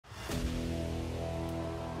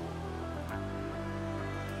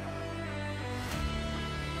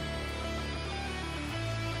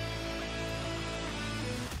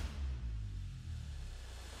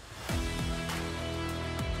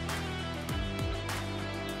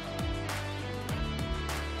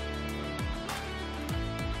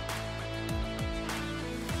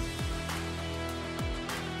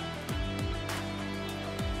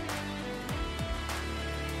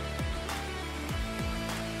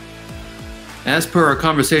As per our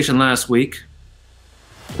conversation last week,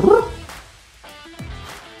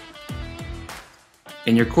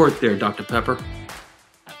 in your court there, Dr. Pepper.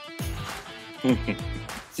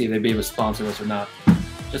 See if they'd be able to sponsor us or not.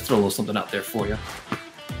 Just throw a little something out there for you.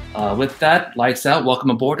 With that, lights out.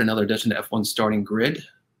 Welcome aboard another edition of F1 Starting Grid.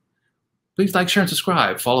 Please like, share, and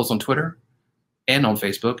subscribe. Follow us on Twitter and on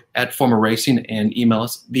Facebook at Former Racing, and email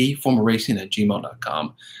us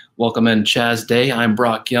theformerracing@gmail.com. Welcome in Chaz Day. I'm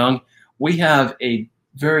Brock Young. We have a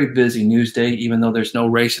very busy news day, even though there's no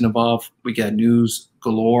racing involved. We got news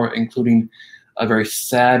galore, including a very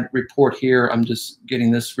sad report here. I'm just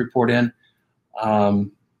getting this report in.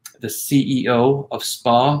 The CEO of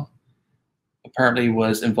Spa apparently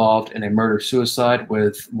was involved in a murder-suicide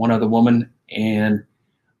with one other woman and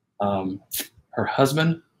her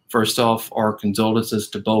husband. First off, our condolences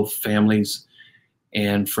to both families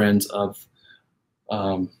and friends of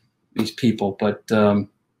these people. But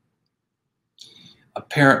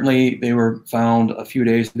apparently they were found a few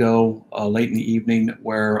days ago, late in the evening,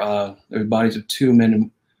 where the bodies of two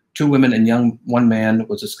women and one man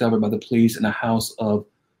was discovered by the police in a house of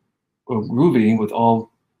Groovy, with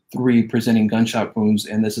all three presenting gunshot wounds.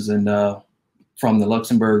 And this is from the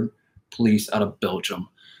Luxembourg police out of Belgium.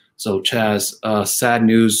 So, Chaz, sad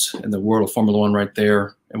news in the world of Formula One right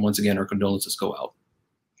there. And once again, our condolences go out.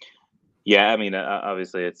 Yeah, I mean,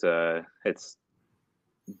 obviously, it's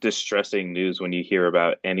distressing news when you hear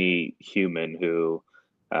about any human who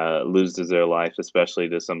loses their life, especially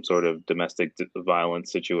to some sort of domestic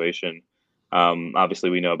violence situation. Obviously,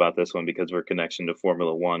 we know about this one because we're connection to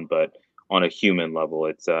Formula One, but on a human level,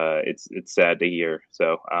 it's sad to hear.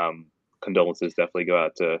 So, condolences definitely go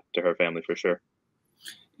out to her family for sure.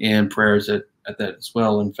 And prayers at that as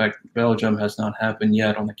well. In fact, Belgium has not happened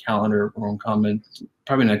yet on the calendar. We're on comment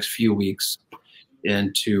probably the next few weeks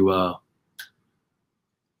into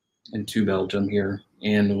Belgium here,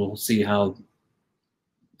 and we'll see how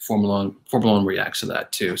Formula One reacts to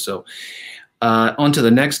that too. So on to the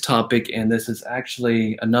next topic, and this is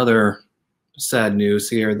actually another sad news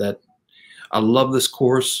here. That I love this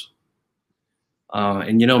course,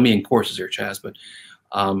 and you know me and courses here, Chaz, but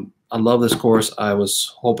I love this course. I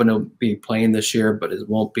was hoping to be playing this year, but it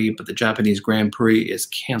won't be. But the Japanese Grand Prix is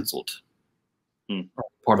canceled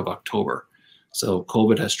part of October. So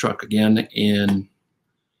COVID has struck again. And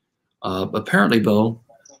apparently, though,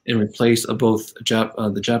 in replace of both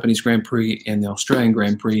the Japanese Grand Prix and the Australian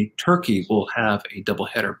Grand Prix, Turkey will have a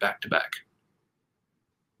doubleheader back-to-back.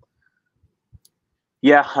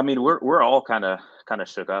 Yeah, I mean, we're all kind of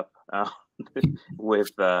shook up with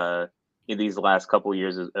these last couple of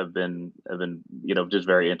years have been just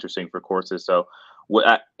very interesting for courses. So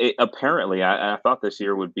apparently I thought this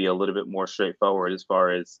year would be a little bit more straightforward as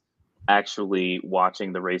far as actually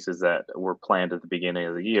watching the races that were planned at the beginning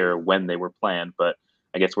of the year when they were planned. But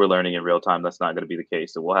I guess we're learning in real time that's not going to be the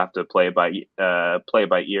case. So we'll have to play by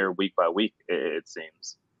ear, week by week, it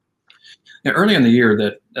seems. Now, early in the year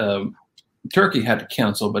that Turkey had to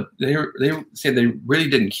cancel, but they said they really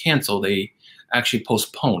didn't cancel. They actually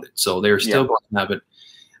postponed it, so they're still going to have it.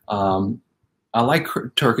 I like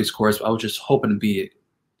Turkey's course, but I was just hoping to be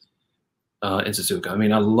in Suzuka. I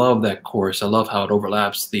mean, I love that course. I love how it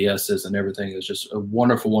overlaps the S's and everything. It's just a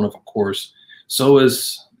wonderful, wonderful course. So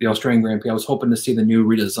is the Australian Grand Prix. I was hoping to see the new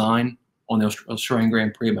redesign on the Australian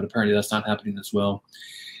Grand Prix, but apparently that's not happening as well.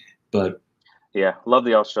 But yeah, love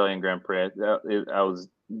the Australian Grand Prix. I was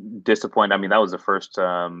disappointed. I mean, that was the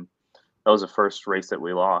first race that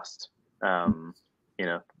we lost.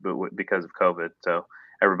 But because of COVID, so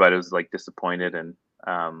everybody was like disappointed, and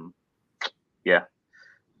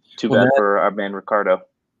too bad for our man Ricardo.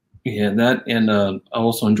 Yeah, that, and I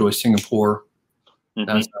also enjoy Singapore.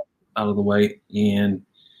 That's out of the way, and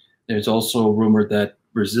there's also a rumor that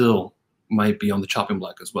Brazil might be on the chopping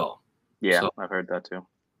block as well. Yeah, so, I've heard that too.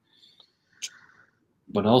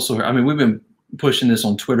 But also, I mean, we've been pushing this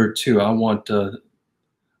on Twitter too. I want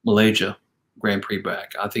Malaysia Grand Prix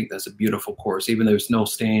back. I think that's a beautiful course. Even though there's no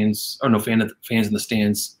stands or no fans in the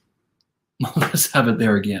stands, let's have it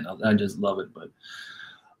there again. I just love it. But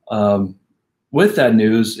with that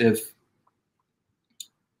news, if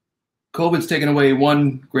COVID's taken away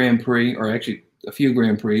one Grand Prix, or actually a few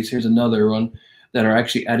Grand Prix, here's another one that are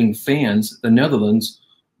actually adding fans. The Netherlands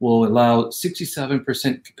will allow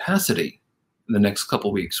 67% capacity in the next couple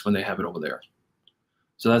of weeks when they have it over there.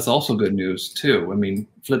 So that's also good news too. I mean,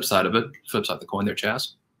 flip side of the coin there,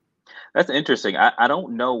 Chaz. That's interesting. I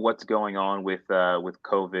don't know what's going on with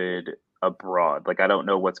COVID abroad. Like, I don't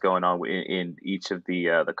know what's going on in each of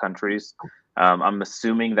the countries. I'm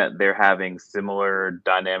assuming that they're having similar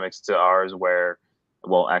dynamics to ours, where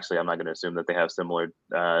well, actually, I'm not going to assume that they have similar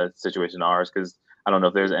situation to ours, because I don't know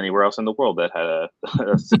if there's anywhere else in the world that had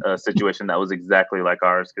a situation that was exactly like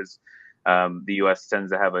ours, because the U.S.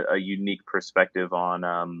 tends to have a unique perspective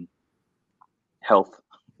on health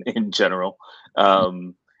in general,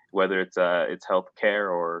 whether it's health care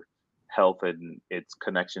or health and its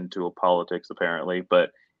connection to a politics, apparently.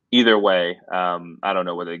 But either way, I don't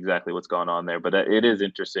know exactly what's going on there, but it is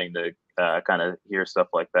interesting to kind of hear stuff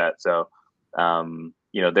like that. So,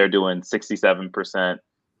 they're doing 67%.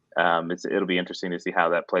 It'll be interesting to see how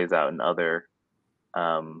that plays out in other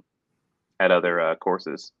at other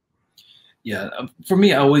courses. Yeah, for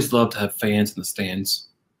me, I always love to have fans in the stands.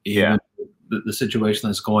 Yeah, the situation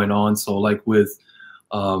that's going on. So, like with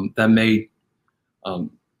that made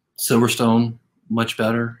Silverstone much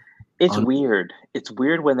better. it's weird. It's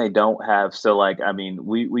weird when they don't have. So, like, I mean,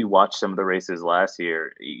 we watched some of the races last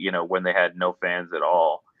year, when they had no fans at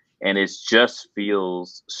all, and it just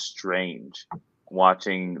feels strange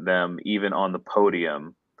watching them even on the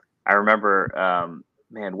podium. I remember,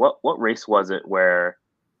 man, what race was it where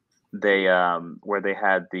they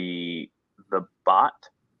had the bot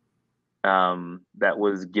that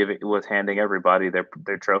was handing everybody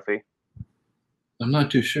their trophy? I'm not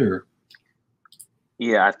too sure.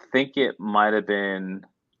 Yeah, I think it might have been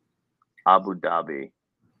Abu Dhabi,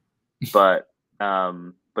 but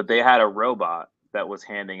they had a robot that was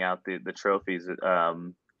handing out the trophies,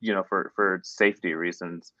 for safety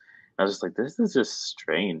reasons. I was just like, this is just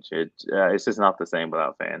strange. It's just not the same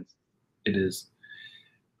without fans. It is.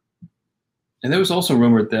 And there was also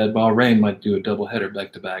rumored that Bahrain might do a doubleheader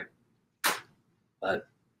back to back, but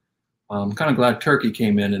I'm kind of glad Turkey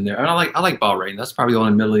came in there. And I like Bahrain. That's probably the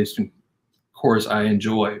only Middle Eastern course I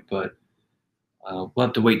enjoy, but we'll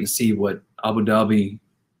have to wait and see what Abu Dhabi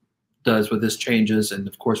does with this changes. And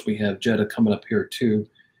of course, we have Jeddah coming up here too.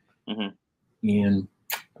 Mm-hmm.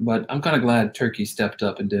 But I'm kind of glad Turkey stepped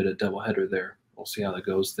up and did a doubleheader there. We'll see how that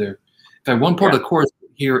goes there. In fact, one part of the course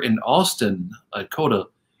here in Austin, COTA,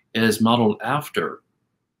 is modeled after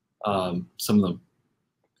some of the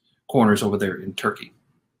corners over there in Turkey.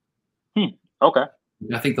 Okay.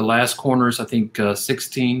 I think the last corners,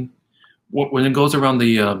 16. When it goes around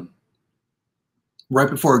the right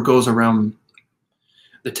before it goes around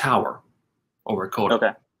the tower over at COTA.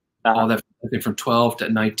 Okay. All that, I think, from 12 to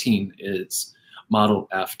 19 is modeled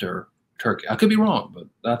after Turkey. I could be wrong, but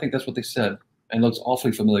I think that's what they said, and it looks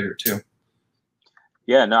awfully familiar too.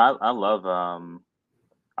 Yeah, no, I love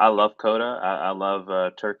COTA. I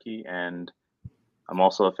love Turkey, and I'm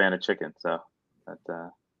also a fan of chicken. So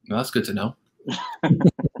that's good to know.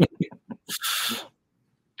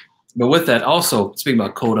 But with that, also speaking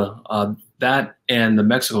about COTA, that and the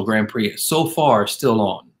Mexico Grand Prix so far still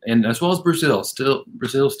on, and as well as Brazil's still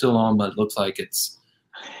on, but it looks like it's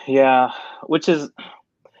which is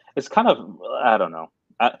it's kind of, I don't know.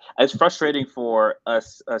 It's frustrating for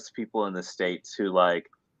us people in the States who, like,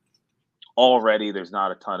 already there's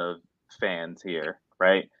not a ton of fans here,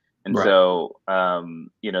 right? And so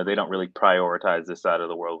they don't really prioritize this side of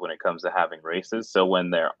the world when it comes to having races. So when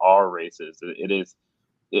there are races, it is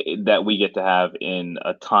that we get to have in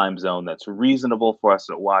a time zone that's reasonable for us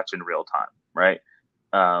to watch in real time, right?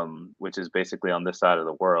 Which is basically on this side of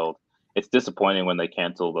the world. It's disappointing when they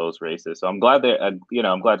cancel those races. So I'm glad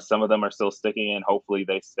I'm glad some of them are still sticking in. Hopefully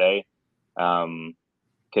they stay,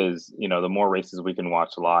 because the more races we can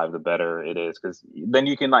watch live, the better it is. Because then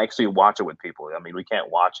you can actually watch it with people. I mean, we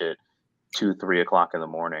can't watch it 2-3 o'clock in the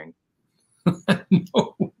morning.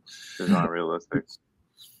 No. It's not realistic.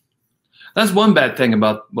 That's one bad thing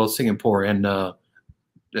about both Singapore and the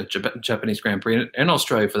Japanese Grand Prix, and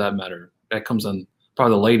Australia for that matter. That comes on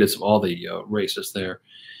probably the latest of all the races there.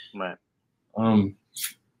 Right.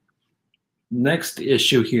 Next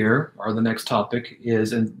issue here, or the next topic,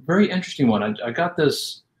 is a very interesting one. I got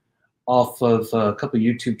this off of a couple of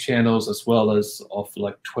YouTube channels as well as off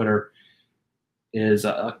like Twitter. Is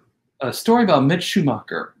a story about Mick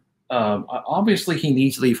Schumacher. Obviously, he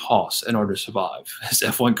needs to leave Haas in order to survive his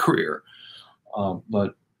F1 career.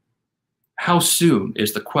 But how soon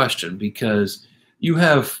is the question, because you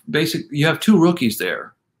have two rookies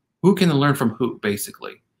there. Who can learn from who,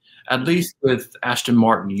 basically? At least with Aston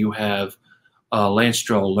Martin, you have Lance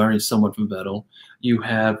Stroll learning somewhat from Vettel. You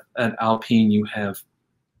have at Alpine, you have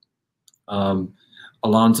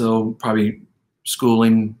Alonso probably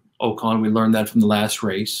schooling Ocon. We learned that from the last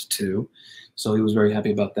race too, so he was very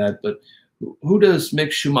happy about that. But who does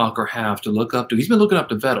Mick Schumacher have to look up to? He's been looking up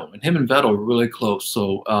to Vettel, and him and Vettel were really close.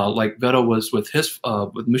 So like Vettel was with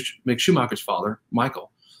with Mick Schumacher's father,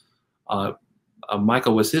 Michael.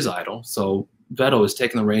 Michael was his idol, so Vettel is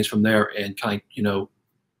taking the reins from there and kind of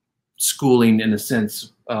schooling in a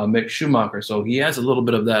sense, Mick Schumacher. So he has a little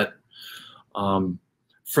bit of that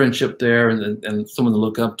friendship there and someone to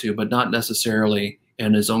look up to, but not necessarily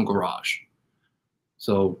in his own garage.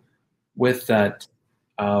 So with that,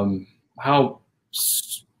 how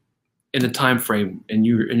in the time frame, in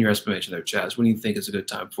your estimation there, Chaz, when do you think is a good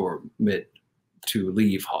time for Mick to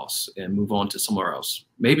leave Haas and move on to somewhere else?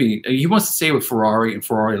 Maybe he wants to stay with Ferrari, and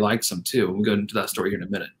Ferrari likes him too. We'll go into that story here in a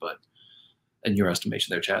minute, but in your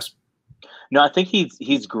estimation there, Chaz? No, I think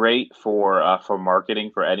he's great for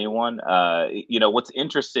marketing for anyone. What's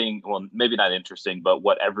interesting, well, maybe not interesting, but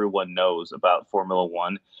what everyone knows about Formula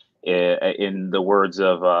One, in the words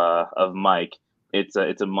of Mike, it's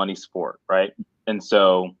a money sport, right? And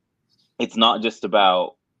so it's not just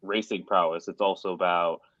about racing prowess; it's also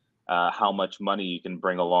about how much money you can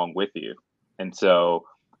bring along with you. And so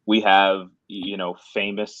we have,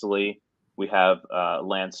 famously, we have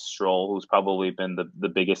Lance Stroll, who's probably been the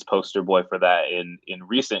biggest poster boy for that in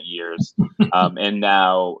recent years. And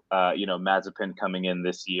now, Mazepin coming in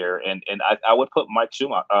this year. And I would put Mick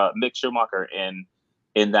Schumacher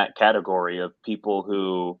in that category of people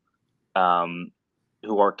who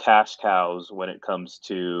are cash cows when it comes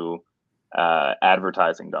to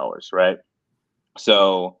advertising dollars, right?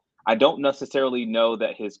 So I don't necessarily know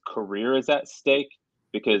that his career is at stake,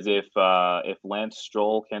 because if Lance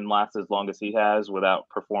Stroll can last as long as he has without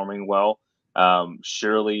performing well,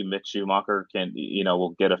 surely Mick Schumacher will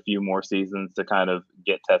get a few more seasons to kind of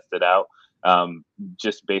get tested out,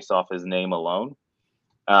 just based off his name alone.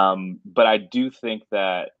 But I do think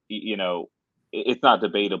that it's not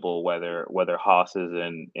debatable whether Haas is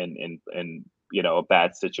in a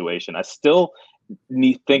bad situation. I still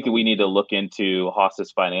think we need to look into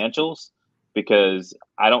Haas's financials, because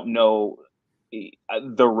I don't know.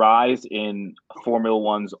 The rise in Formula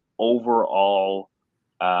One's overall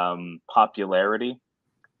popularity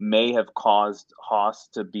may have caused Haas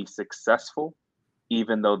to be successful,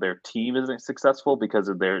 even though their team isn't successful, because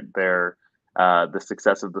of the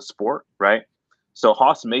success of the sport, right? So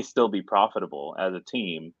Haas may still be profitable as a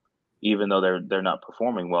team, even though they're not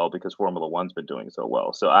performing well, because Formula One's been doing so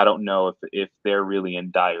well. So I don't know if they're really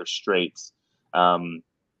in dire straits.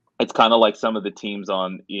 It's kind of like some of the teams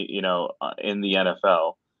in the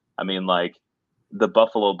NFL. I mean, like the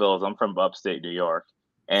Buffalo Bills. I'm from upstate New York,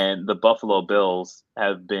 and the Buffalo Bills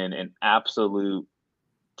have been an absolute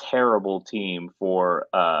terrible team for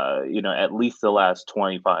at least the last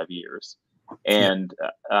 25 years. And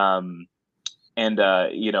Ralph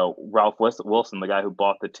Wilson, the guy who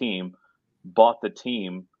bought the team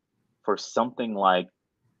for something like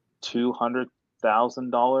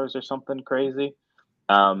 $200,000 or something crazy.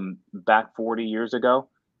 Back 40 years ago.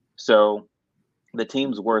 So the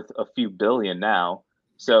team's worth a few billion now.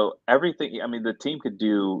 So everything, I mean, the team could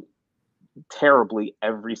do terribly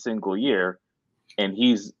every single year, and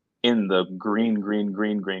he's in the green,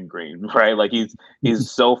 right? Like he's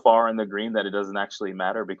so far in the green that it doesn't actually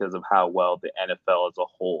matter, because of how well the NFL as a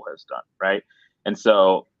whole has done, right? And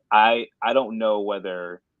so I don't know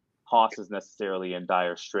whether Haas is necessarily in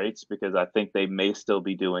dire straits, because I think they may still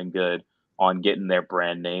be doing good on getting their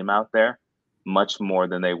brand name out there, much more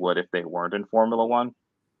than they would if they weren't in Formula One.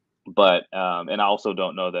 But and I also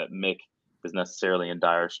don't know that Mick is necessarily in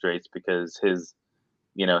dire straits, because his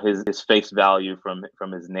face value from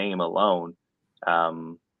his name alone, I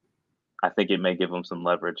think it may give him some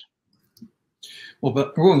leverage. Well,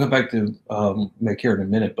 but we're going to go back to Mick here in a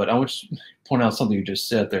minute, but I want to point out something you just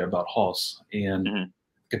said there about Haas and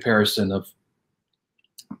comparison of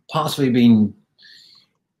possibly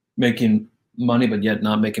making money, but yet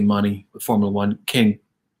not making money with Formula One. Can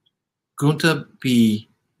Gunther be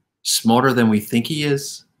smarter than we think he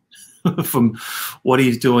is from what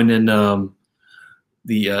he's doing in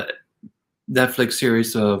the Netflix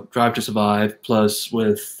series Drive to Survive, plus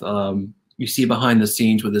with you see behind the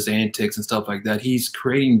scenes with his antics and stuff like that? He's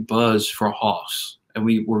creating buzz for Haas, and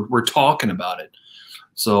we're talking about it.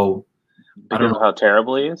 So I don't know how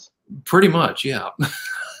terrible he is. Pretty much, yeah.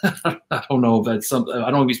 I don't know if that's something. I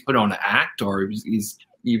don't know if he's put on an act or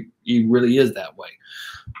he really is that way.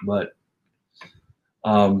 But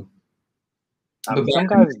some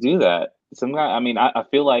guys do that. Some guys. I mean, I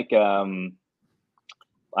feel like I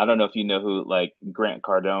don't know if you know who, like Grant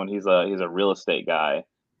Cardone. He's a real estate guy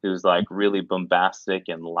who's like really bombastic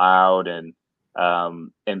and loud, and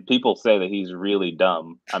people say that he's really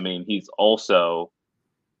dumb. I mean, he's also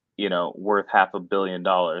worth $500 million.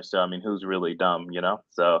 So, I mean, who's really dumb,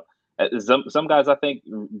 So some guys, I think,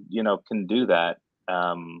 can do that.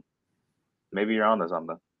 Maybe you're onto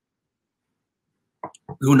something.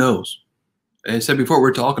 Who knows? As I said before,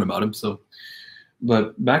 we're talking about him. So,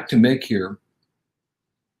 but back to Mick here.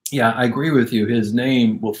 Yeah, I agree with you. His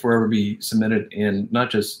name will forever be cemented in not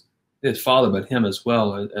just his father, but him as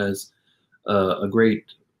well as a great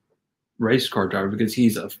race car driver because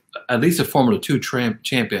he's at least a Formula Two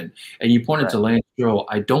champion. And you pointed Right. to Lance Stroll.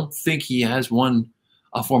 I don't think he has won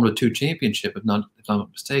a Formula Two championship, if I'm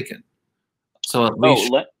not mistaken. So at Oh,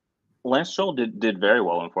 least, Lance Stroll did very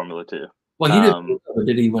well in Formula Two. well, he did. But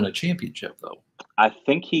did he win a championship though? I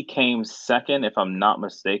think he came second, if I'm not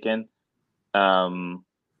mistaken.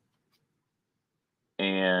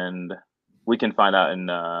 And we can find out in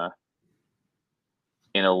a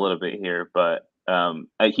little bit here, but I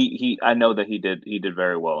know that he did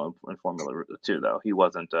very well in Formula Two, though. He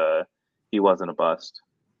wasn't a bust.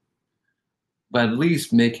 But at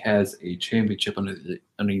least Mick has a championship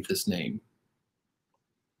underneath his name.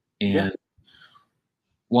 And Yeah.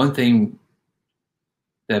 one thing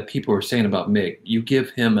that people are saying about Mick, you give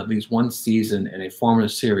him at least one season in a Formula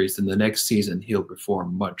Series, then the next season he'll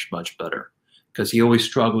perform much, much better. Because he always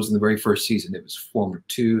struggles in the very first season. It was Formula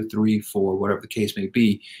 2, 3, 4, whatever the case may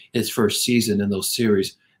be. His first season in those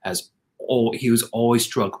series he was always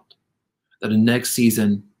struggled. Then the next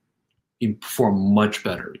season he performed much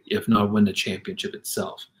better, if not win the championship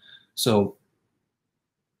itself. So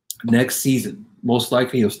next season, most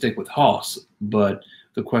likely he'll stick with Haas, but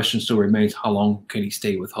the question still remains, how long can he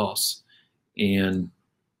stay with Haas? And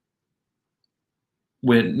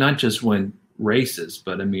not just win races,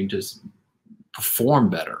 but I mean just perform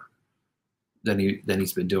better than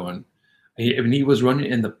he's been doing. He was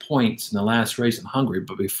running in the points in the last race in Hungary,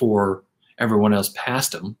 but before everyone else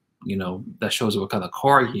passed him, that shows what kind of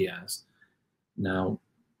car he has. Now,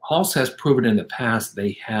 Haas has proven in the past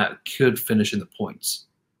they could finish in the points.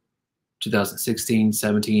 2016,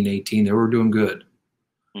 17, 18, they were doing good.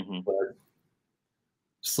 Mm-hmm. But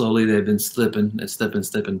slowly they've been slipping,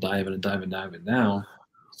 diving down.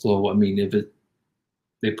 So, I mean,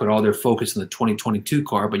 they put all their focus in the 2022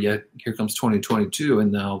 car, but yet here comes 2022,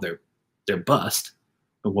 and now they're bust.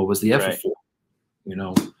 But what was the effort for?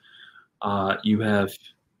 You have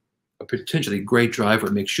a potentially great driver,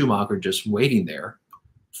 Mick Schumacher, just waiting there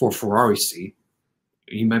for Ferrari's seat.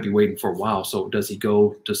 He might be waiting for a while. So does he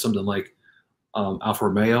go to something like Alfa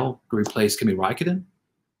Romeo to replace Kimi Raikkonen?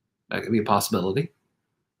 That could be a possibility.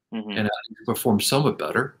 Mm-hmm. And perform somewhat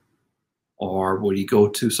better. Or would he go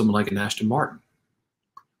to someone like an Aston Martin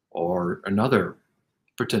or another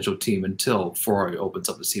potential team until Ferrari opens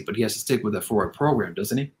up the seat? But he has to stick with that Ferrari program,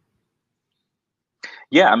 doesn't he?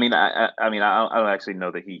 Yeah, I mean, I don't actually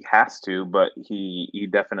know that he has to, but he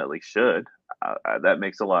definitely should. That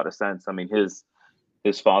makes a lot of sense. I mean, his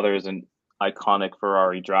father is an iconic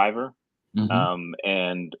Ferrari driver, Mm-hmm.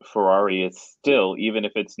 and Ferrari is still, even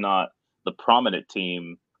if it's not the prominent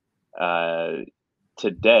team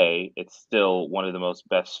today, it's still one of the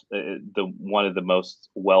most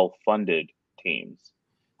well-funded teams.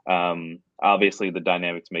 Obviously, the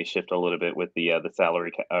dynamics may shift a little bit with the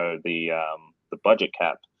salary the budget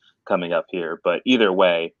cap coming up here, but either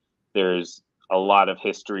way, there's a lot of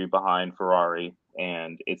history behind Ferrari,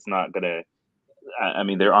 and it's not gonna. I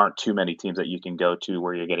mean, there aren't too many teams that you can go to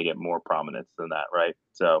where you're going to get more prominence than that, right?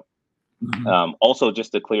 So, also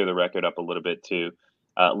just to clear the record up a little bit too,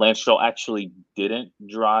 Lance Stroll actually didn't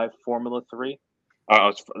drive Formula 3.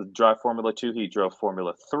 Drive Formula 2. He drove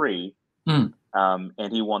Formula 3, and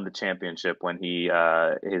he won the championship when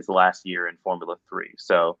his last year in Formula 3.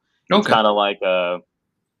 So it's kind of like, I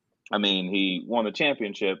mean, he won the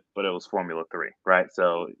championship, but it was Formula 3, right?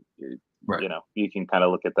 So, right. You can kind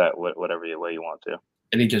of look at that whatever way you want to.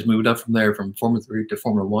 And he just moved up from there from Formula 3 to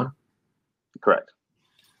Formula 1? Correct.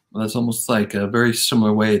 Well, that's almost like a very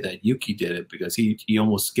similar way that Yuki did it because he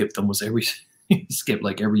almost skipped almost every he skipped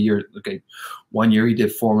like every year. Okay, 1 year he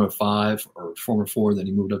did Formula 5 or Formula 4, then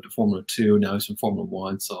he moved up to Formula 2. Now he's in Formula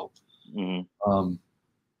 1. So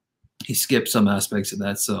he skipped some aspects of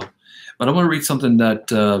that. So, but I want to read something that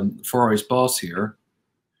Ferrari's boss here,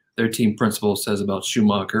 their team principal, says about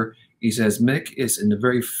Schumacher. He says, Mick is in the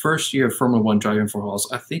very first year of Formula 1 driving for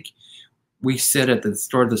Haas. I think we said at the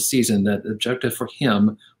start of the season that the objective for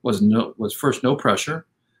him was first no pressure,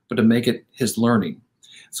 but to make it his learning.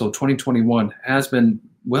 So 2021 has been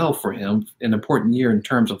well for him, an important year in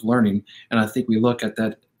terms of learning. And I think we look at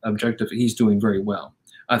that objective, he's doing very well.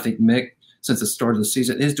 I think Mick, since the start of the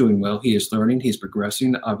season, is doing well. He is learning, he's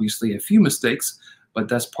progressing, obviously a few mistakes, but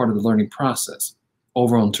that's part of the learning process.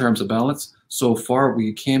 Overall, in terms of balance, so far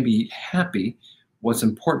we can be happy. What's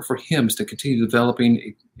important for him is to continue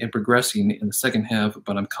developing and progressing in the second half,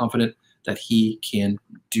 but I'm confident that he can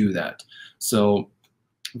do that. So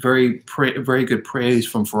very good praise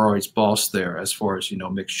from Ferrari's boss there, as far as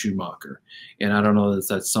Mick Schumacher. And I don't know if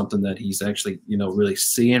that's something that he's actually really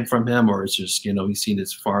seeing from him, or it's just he's seen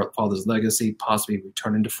his father's legacy possibly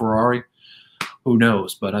returning to Ferrari. Who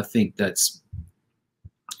knows? But I think that's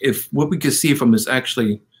if what we could see from is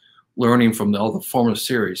actually learning from all the former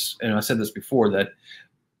series. And I said this before, that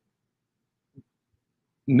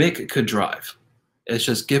Mick could drive. It's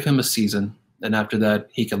just give him a season, and after that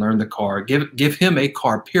he can learn the car. Give him a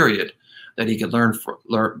car, period, that he could learn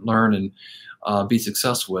and be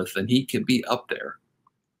successful with, and he could be up there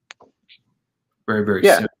very, very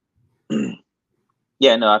soon.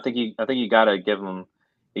 Yeah, no, I think you gotta give him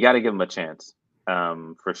a chance,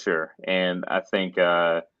 for sure. And I think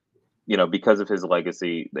because of his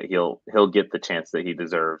legacy, that he'll get the chance that he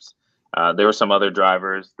deserves. There were some other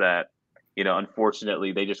drivers that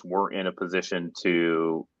unfortunately they just weren't in a position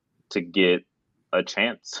to get a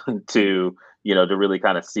chance to really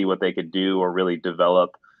kind of see what they could do or really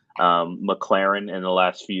develop. McLaren in the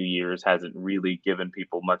last few years hasn't really given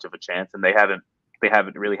people much of a chance, and they haven't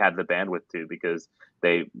really had the bandwidth to, because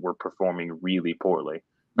they were performing really poorly,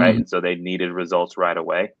 right? And so they needed results right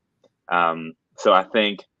away. So I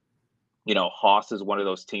think Haas is one of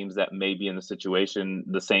those teams that may be in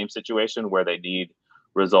the same situation where they need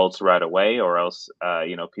results right away, or else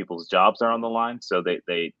people's jobs are on the line, so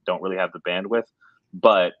they don't really have the bandwidth.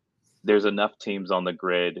 But there's enough teams on the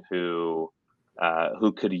grid who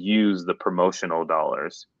could use the promotional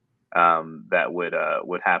dollars, that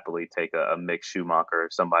would happily take a Mick Schumacher,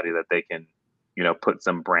 somebody that they can put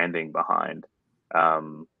some branding behind.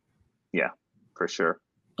 Yeah, for sure.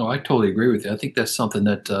 Oh, I totally agree with you. I think that's something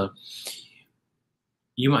that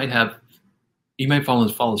you might follow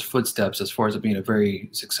his footsteps, as far as being a very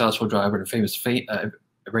successful driver and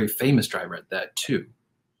a very famous driver at that too.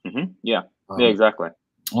 Yeah, exactly.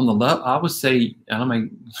 On the level, I would say, and I might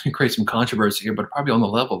create some controversy here, but probably on the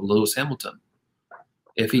level of Lewis Hamilton.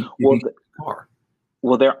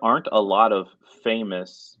 Well, there aren't a lot of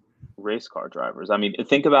famous race car drivers. I mean,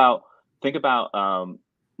 think about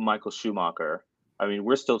Michael Schumacher. I mean,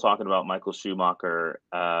 we're still talking about Michael Schumacher.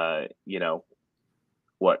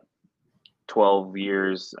 12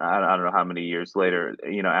 years? I don't know how many years later.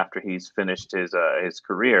 After he's finished his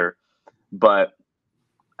career, but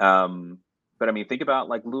I mean, think about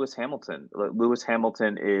like Lewis Hamilton. Lewis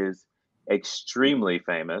Hamilton is extremely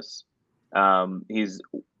famous. He's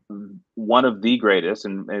one of the greatest,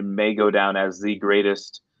 and may go down as the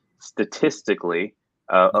greatest statistically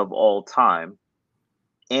of all time.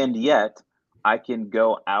 And yet, I can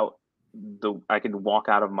walk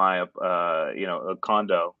out of my a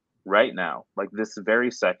condo right now, like this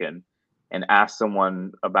very second, and ask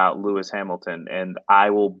someone about Lewis Hamilton, and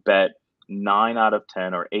I will bet 9 out of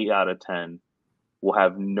 10 or 8 out of 10 will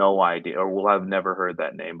have no idea, or will have never heard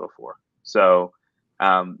that name before. So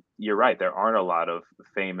you're right. There aren't a lot of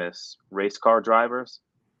famous race car drivers.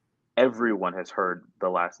 Everyone has heard the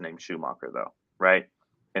last name Schumacher, though, right?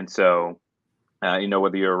 And so,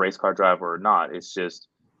 whether you're a race car driver or not, it's just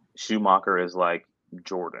Schumacher is like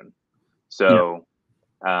Jordan. So,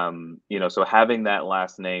 so having that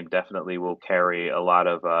last name definitely will carry a lot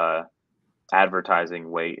of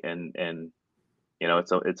advertising weight, and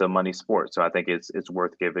it's a money sport. So I think it's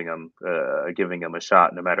worth giving him a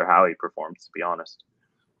shot, no matter how he performs, to be honest.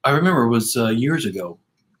 I remember it was years ago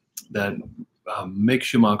that Mick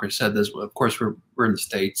Schumacher said this. Of course, we're in the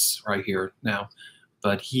States right here now,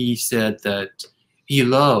 but he said that he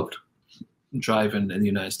loved driving in the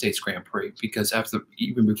United States Grand Prix, because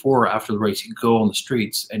even before or after the race, he'd go on the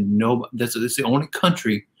streets, and this is the only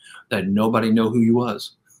country that nobody knew who he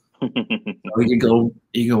was. He can go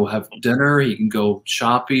have dinner, he can go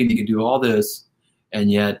shopping, he can do all this,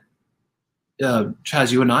 and yet,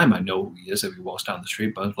 Chaz, you and I might know who he is if he walks down the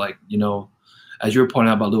street. But as you were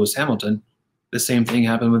pointing out about Lewis Hamilton, the same thing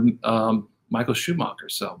happened with Michael Schumacher.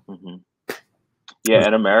 So, yeah,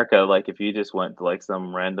 in America, like if you just went to like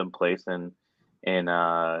some random place in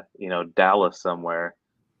Dallas somewhere,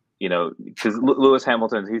 because Lewis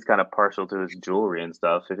Hamilton, he's kind of partial to his jewelry and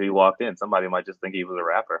stuff. If he walked in, somebody might just think he was a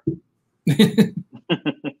rapper.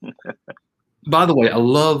 By the way, I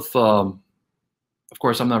love. Of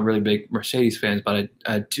course, I'm not really big Mercedes fans, but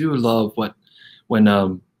I do love when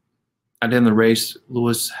at the end of the race,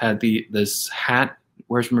 Lewis had this hat.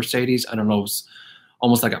 Where's Mercedes? I don't know. It was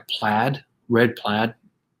almost like a red plaid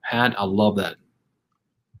hat. I love that.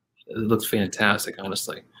 It looks fantastic,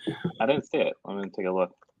 honestly. I didn't see it. I'm gonna take a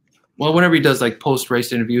look. Well, whenever he does like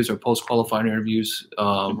post-race interviews or post-qualifying interviews,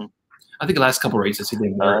 I think the last couple of races he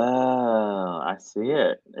didn't wear. Oh, I see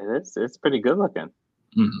it. It's pretty good looking.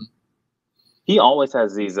 Mm-hmm. He always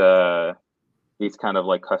has these these kind of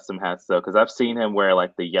like custom hats though, because I've seen him wear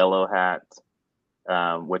like the yellow hat,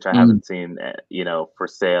 which I Mm. haven't seen, for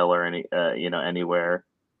sale or anywhere.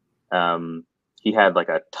 He had like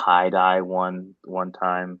a tie dye one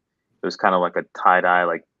time. It was kind of like a tie dye,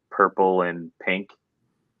 like purple and pink.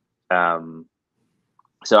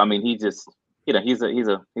 So I mean, he just, he's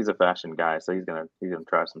a fashion guy, so he's gonna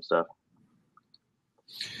try some stuff.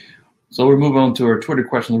 So we're moving on to our Twitter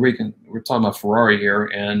question of the week, and we're talking about Ferrari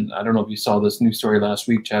here. And I don't know if you saw this news story last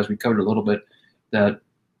week, Chaz. We covered a little bit that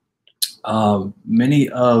many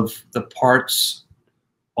of the parts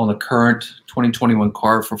on the current 2021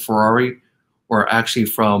 car for Ferrari were actually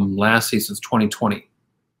from last season's 2020.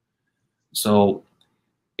 So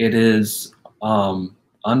it is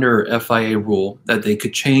under FIA rule that they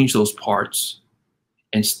could change those parts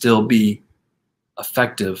and still be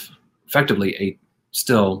effectively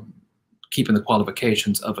still keeping the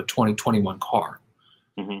qualifications of a 2021 car,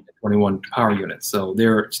 21 power units. So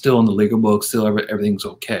they're still in the legal book, still everything's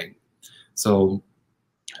okay. So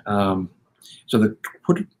so the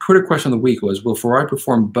Twitter question of the week was, will Ferrari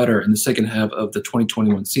perform better in the second half of the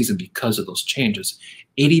 2021 season because of those changes?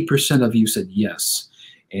 80% of you said yes.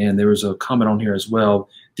 And there was a comment on here as well.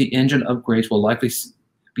 The engine upgrades will likely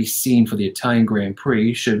be seen for the Italian Grand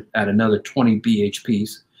Prix, should add another 20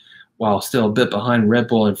 bhps, while still a bit behind Red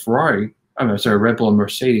Bull and Red Bull and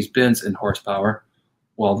Mercedes-Benz in horsepower.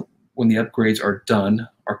 While when the upgrades are done,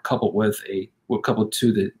 are coupled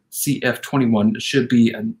to the CF21, should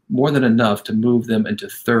be more than enough to move them into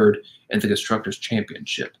third in the Constructors'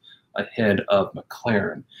 Championship, ahead of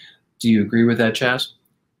McLaren. Do you agree with that, Chaz?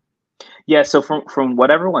 Yeah. So from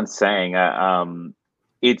what everyone's saying,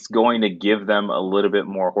 it's going to give them a little bit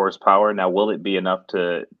more horsepower. Now, will it be enough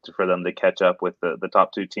for them to catch up with the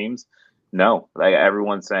top two teams? No. Like,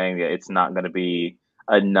 everyone's saying that it's not going to be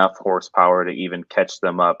enough horsepower to even catch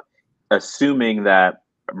them up, assuming that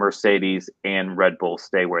Mercedes and Red Bull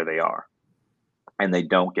stay where they are and they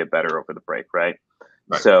don't get better over the break, right?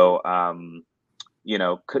 So,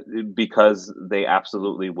 because they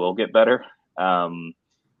absolutely will get better,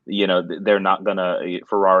 they're not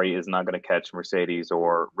Ferrari is not gonna catch Mercedes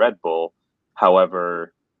or Red Bull.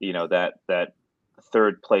 However, that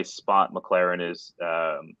third place spot McLaren is,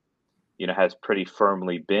 has pretty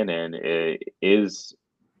firmly been and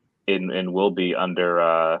will be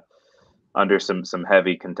under some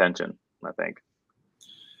heavy contention, I think.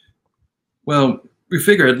 Well, we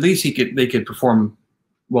figure at least they could perform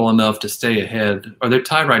well enough to stay ahead, or they're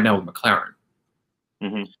tied right now with McLaren.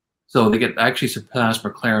 So they could actually surpass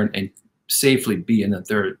McLaren and safely be in the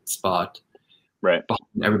third spot, right,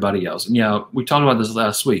 behind everybody else. And yeah, we talked about this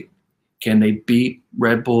last week. Can they beat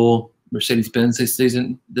Red Bull, Mercedes-Benz this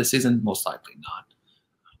season? Most likely not.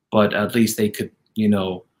 But at least they could,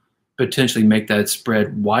 potentially make that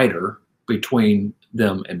spread wider between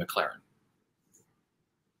them and McLaren.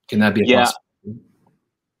 Can that be a possibility?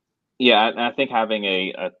 Yeah, I think having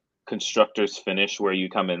a constructors finish where you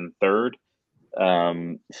come in third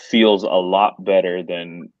feels a lot better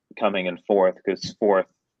than coming in fourth, because fourth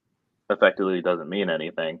effectively doesn't mean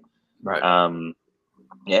anything. Right.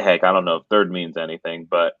 Yeah, heck, I don't know if third means anything,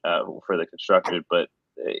 but for the constructors. But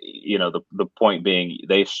the point being,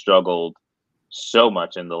 they struggled so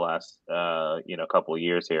much in the last couple of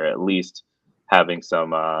years here. At least having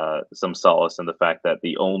some solace in the fact that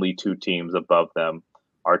the only two teams above them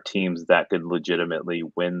are teams that could legitimately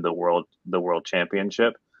win the world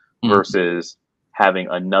championship, versus having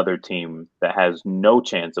another team that has no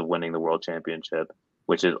chance of winning the world championship,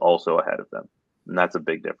 which is also ahead of them. And that's a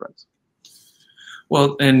big difference.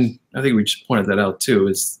 Well, and I think we just pointed that out too,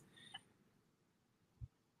 is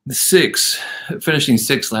finishing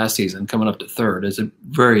sixth last season, coming up to third is a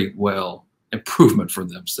very well improvement for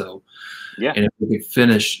them. So, yeah. And if they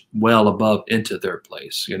finish well above into third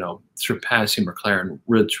place, surpassing McLaren,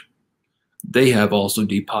 which they have also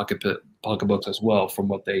deep pocketbooks as well from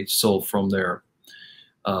what they sold from their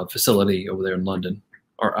facility over there in London,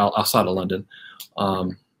 or outside of London.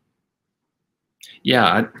 I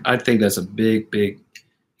think that's a big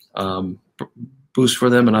boost for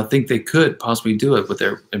them, and I think they could possibly do it with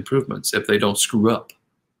their improvements if they don't screw up.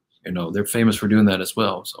 They're famous for doing that as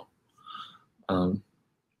well. So,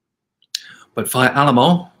 but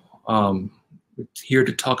Alamo, we're here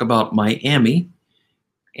to talk about Miami,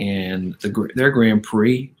 and their Grand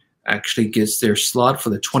Prix actually gets their slot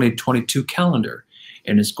for the 2022 calendar,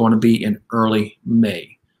 and it's going to be in early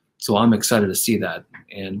May. So I'm excited to see that.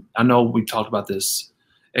 And I know we talked about this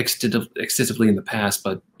extensively in the past,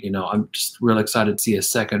 but I'm just really excited to see a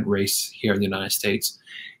second race here in the United States.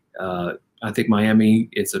 I think Miami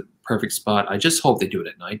is a perfect spot. I just hope they do it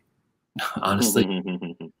at night, honestly.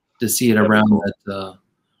 to see it around that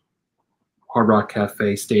Hard Rock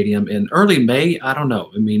Cafe Stadium in early May. I don't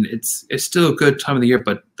know. I mean, it's still a good time of the year,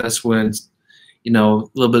 but that's when, you know,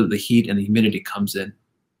 a little bit of the heat and the humidity comes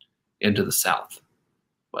into the south.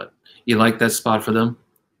 But you like that spot for them?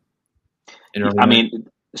 I mean,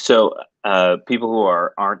 so people who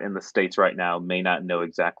aren't in the States right now may not know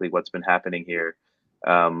exactly what's been happening here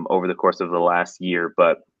over the course of the last year,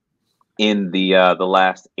 but in the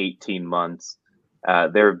last 18 months,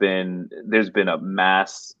 there's been a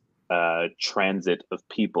mass transit of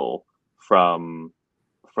people from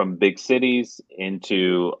big cities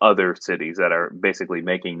into other cities that are basically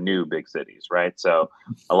making new big cities, right? So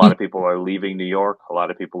a lot of people are leaving New York, a lot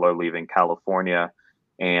of people are leaving California,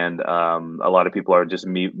 and a lot of people are just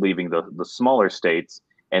leaving the smaller states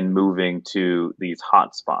and moving to these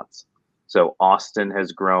hot spots. So Austin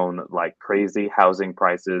has grown like crazy. Housing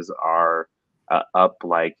prices are up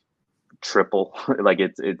like triple. Like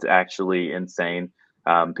it's actually insane.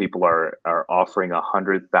 People are offering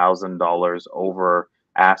 $100,000 over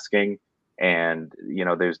asking, and you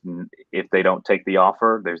know, if they don't take the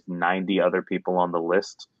offer, there's 90 other people on the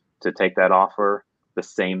list to take that offer. The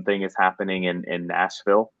same thing is happening in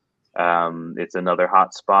Nashville. It's another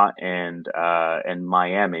hot spot, and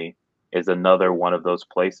Miami is another one of those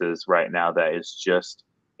places right now that is just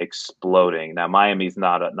exploding. Now, Miami's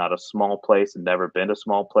not a small place, and never been a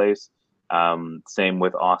small place. Same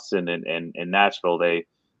with Austin and Nashville.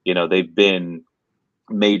 They've been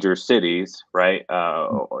major cities, right?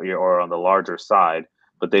 Or on the larger side,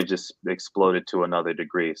 but they've just exploded to another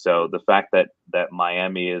degree. So the fact that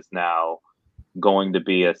Miami is now going to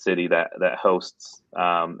be a city that hosts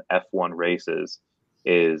F1 races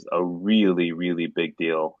is a really, really big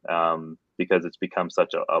deal, because it's become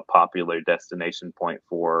such a popular destination point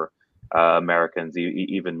for Americans,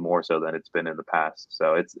 even more so than it's been in the past.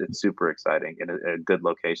 So it's super exciting, and a good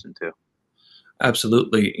location too.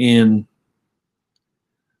 Absolutely. And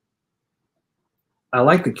I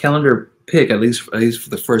like the calendar pick, at least for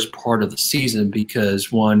the first part of the season, because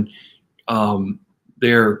one,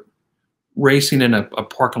 they're racing in a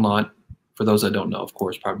parking lot. For those that don't know, of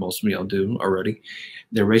course, probably most of y'all do already.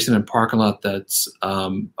 They're racing in a parking lot that's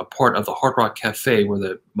a part of the Hard Rock Cafe where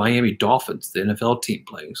the Miami Dolphins, the NFL team,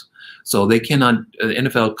 plays. So they cannot. The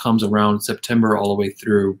NFL comes around September all the way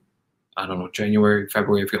through, I don't know, January,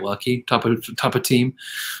 February if you're lucky, top of team.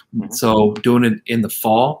 Mm-hmm. So doing it in the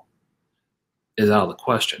fall is out of the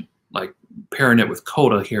question. Like pairing it with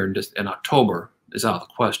COTA here in October is out of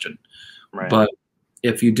the question. Right. But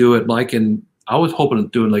if you do it like I was hoping to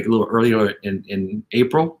do it like a little earlier in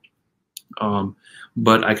April,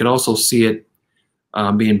 but I could also see it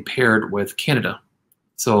being paired with Canada.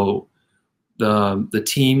 So the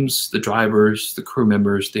teams, the drivers, the crew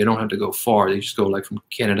members, they don't have to go far. They just go like from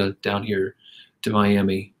Canada down here to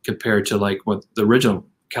Miami, compared to like what the original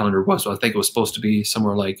calendar was. So I think it was supposed to be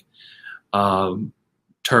somewhere like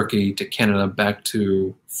Turkey to Canada back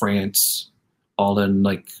to France, all in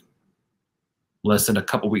like less than a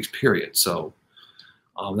couple weeks period. So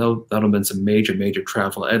that'll have been some major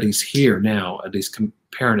travel, at least here now, at least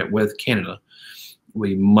comparing it with Canada, will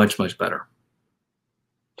be much better.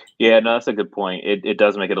 Yeah, no, that's a good point. It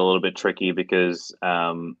does make it a little bit tricky because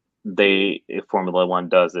if Formula One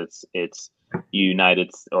does it's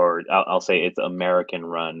United, or I'll say it's American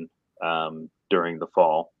run during the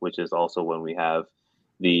fall, which is also when we have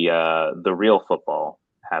the real football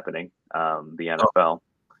happening, the NFL.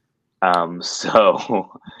 So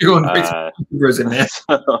you're going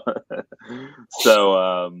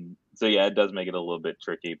so yeah, it does make it a little bit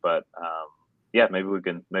tricky, but yeah, maybe we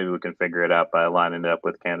can figure it out by lining it up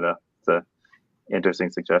with Canada. It's an interesting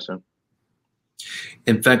suggestion.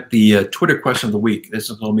 In fact, the Twitter question of the week, this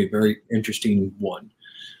is going to be a very interesting one.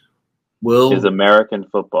 Is American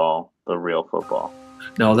football the real football?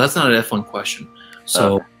 No, that's not an F1 question.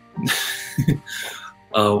 So,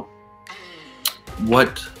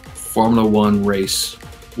 what Formula One race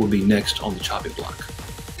will be next on the chopping block?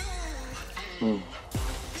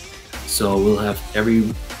 So we'll have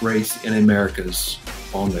every race in Americas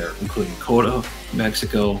on there, including COTA,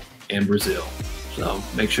 Mexico, and Brazil. So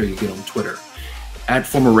make sure you get on Twitter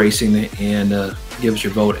 @FormerRacing and give us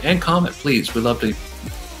your vote and comment, please. We'd love to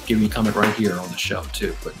give you a comment right here on the show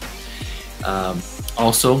too. But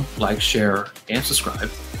also like, share, and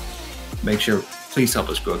subscribe. Make sure, please help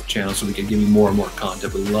us grow the channel so we can give you more and more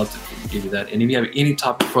content. We'd love to give you that. And if you have any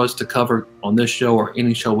topic for us to cover on this show or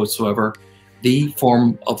any show whatsoever,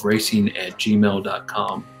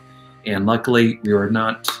 theformofracing@gmail.com. And luckily, we were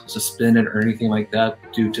not suspended or anything like that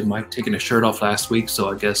due to Mike taking his shirt off last week.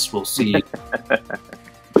 So I guess we'll see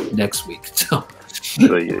next week. So,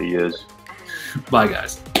 yes. Bye,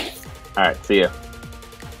 guys. All right, see ya.